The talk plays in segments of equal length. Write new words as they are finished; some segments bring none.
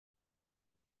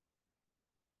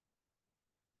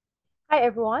Hi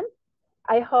everyone.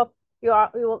 I hope you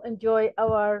will enjoy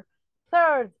our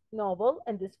third novel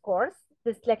in this course.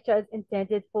 This lecture is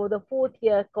intended for the fourth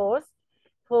year course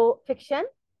for fiction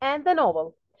and the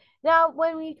novel. Now,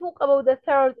 when we talk about the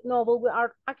third novel, we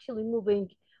are actually moving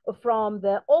from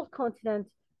the old continent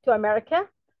to America.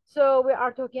 So we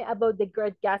are talking about the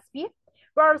Great Gatsby.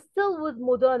 We are still with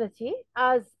modernity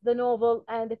as the novel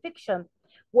and the fiction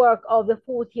work of the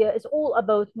fourth year is all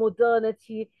about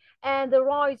modernity and the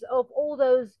rise of all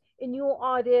those new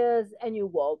ideas and new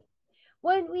world.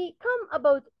 When we come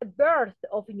about a birth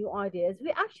of new ideas,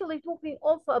 we're actually talking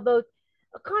also about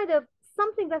a kind of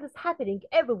something that is happening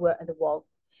everywhere in the world.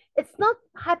 It's not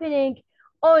happening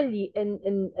only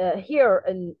in here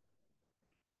in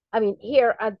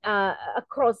here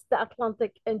across the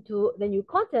Atlantic into the new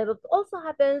continent. It also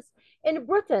happens in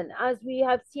Britain, as we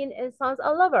have seen in Sons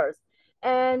and Lovers,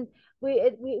 and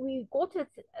we got it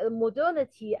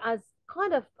modernity as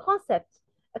kind of concept,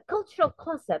 a cultural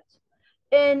concept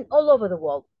in all over the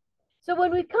world. So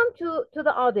when we come to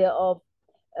the idea of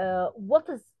what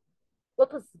is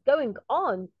going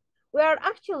on, we are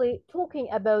actually talking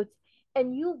about a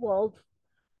new world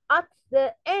at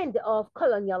the end of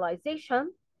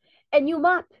colonialization, a new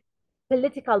map,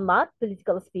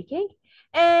 political speaking,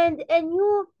 and a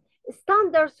new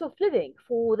standards of living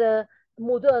for the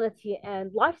modernity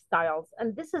and lifestyles.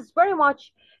 And this is very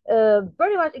much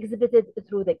exhibited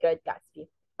through The Great Gatsby,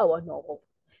 our novel.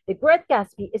 The Great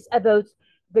Gatsby is about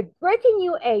the great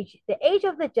new age, the age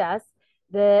of the jazz,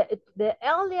 the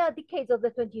earlier decades of the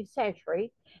 20th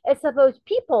century. It's about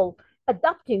people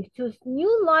adapting to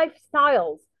new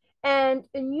lifestyles and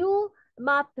a new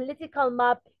political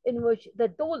map in which the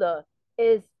dollar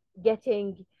is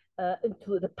getting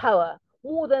into the power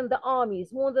more than the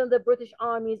armies, more than the British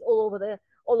armies all over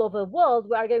the world.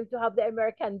 We are going to have the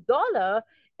American dollar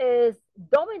is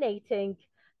dominating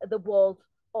the world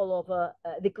all over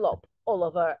the globe, all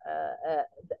over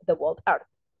the world Earth.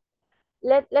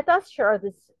 Let us share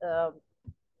this.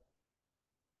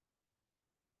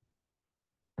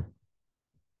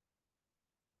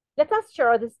 Let us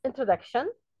share this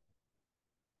introduction.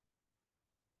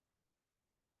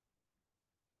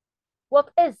 What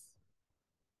is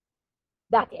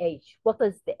that age? What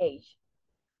is the age?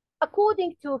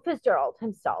 According to Fitzgerald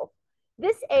himself,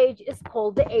 this age is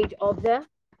called the age of the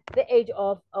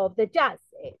jazz.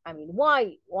 I mean,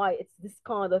 why it's this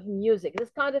kind of music?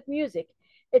 This kind of music,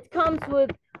 it comes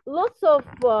with lots of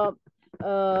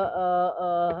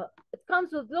it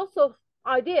comes with lots of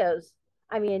ideas.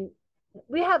 I mean,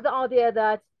 we have the idea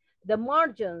that the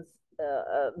margins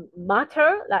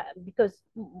matter, like, because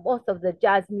most of the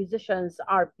jazz musicians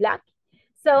are black.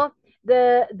 So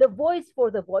the voice for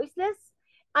the voiceless,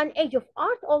 an age of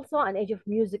art, also an age of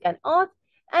music and art,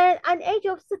 and an age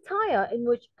of satire in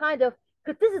which kind of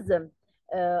criticism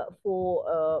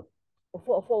for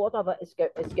whatever is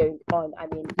going on. I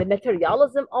mean, the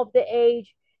materialism of the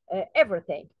age,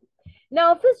 everything.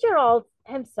 Now, Fitzgerald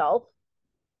himself,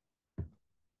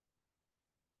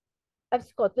 F.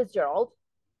 Scott Fitzgerald,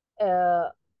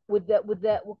 with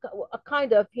a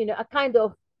kind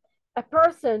of a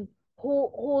person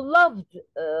who loved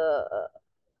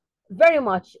very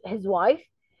much his wife,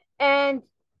 and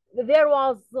there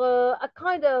was a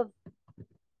kind of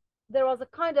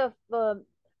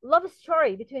love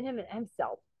story between him and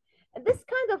himself. And this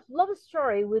kind of love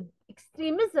story with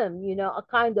extremism, a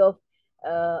kind of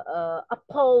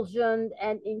appulsion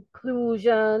and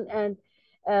inclusion, and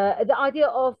the idea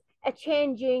of a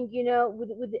changing,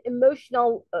 with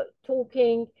emotional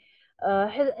talking,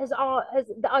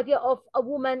 the idea of a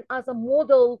woman as a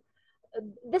model.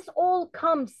 This all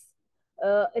comes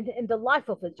in the life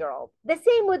of Fitzgerald. The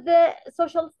same with the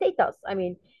social status. I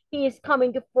mean, he is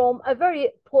coming from a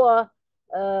very poor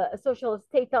social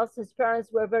status. His parents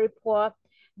were very poor,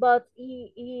 but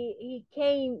he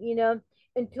came,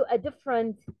 into a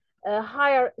different,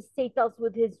 higher status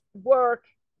with his work.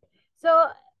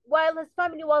 So while his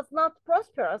family was not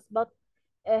prosperous, but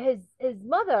his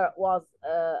mother was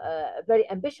very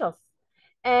ambitious,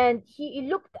 and he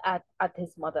looked at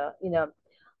his mother.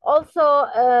 Also,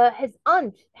 his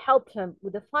aunt helped him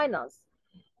with the finance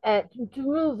to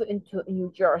move into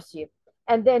New Jersey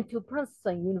and then to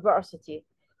Princeton University.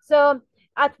 So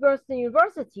at Princeton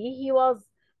University, he was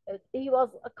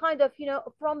a kind of,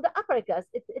 from the upper class.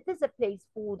 It is a place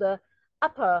for the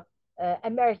upper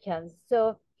Americans.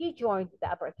 So he joined the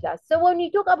upper class. So when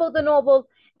you talk about the novel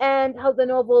and how the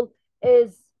novel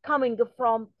is coming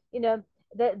from,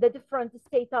 the different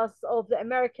status of the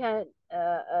American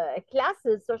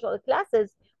classes, social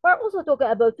classes, we're also talking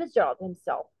about Fitzgerald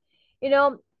himself. You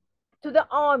know, to the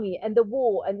army and the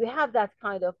war, and we have that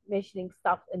kind of mentioning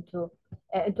stuff into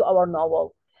our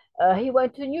novel. He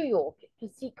went to New York to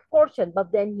seek fortune,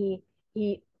 but then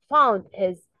he found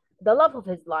the love of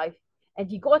his life, and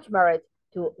he got married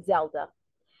to Zelda.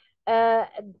 Uh,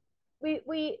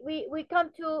 we come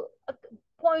to a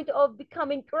point of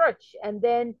becoming rich, and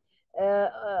then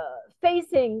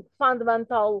facing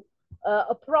fundamental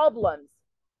problems,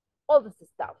 all this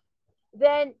stuff.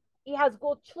 Then he has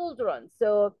got children,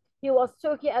 so he was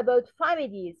talking about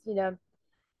families.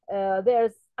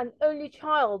 There's an only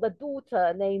child, a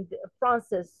daughter named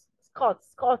Frances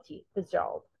Scotty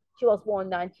Fitzgerald. She was born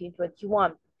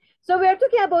 1921. So we are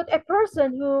talking about a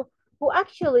person who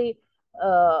actually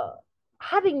uh,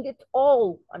 having it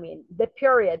all. I mean, the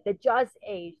period, the jazz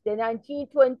age, the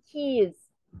 1920s,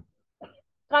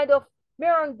 kind of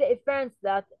mirroring the events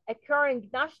that occurring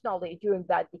nationally during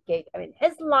that decade. I mean,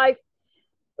 his life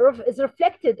is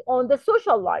reflected on the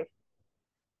social life.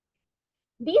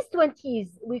 These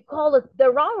 20s, we call it the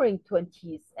roaring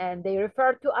 20s, and they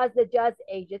refer to as the jazz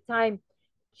age, a time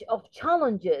of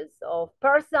challenges, of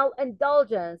personal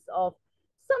indulgence, of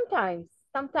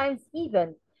sometimes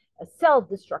even a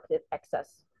self-destructive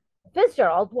excess.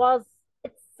 Fitzgerald was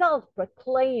itself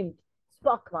proclaimed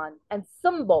spokesman and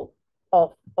symbol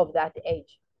of that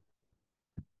age.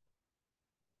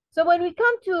 So when we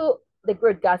come to The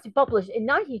Great Gatsby, published in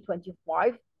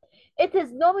 1925, it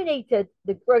is nominated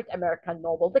the Great American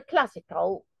Novel, the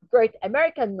classical Great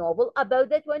American Novel about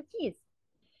the 20s.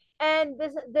 And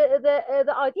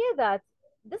the idea that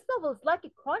this novel is like a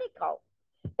chronicle.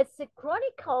 It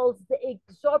chronicles the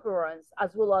exuberance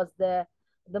as well as the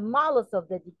malice of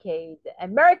the decade.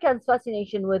 Americans'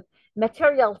 fascination with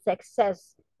material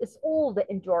success is all the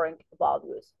enduring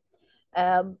values.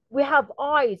 We have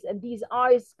eyes, and these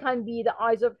eyes can be the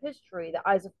eyes of history, the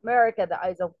eyes of America, the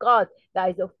eyes of God, the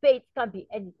eyes of fate, can be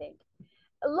anything.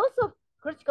 Lots of critical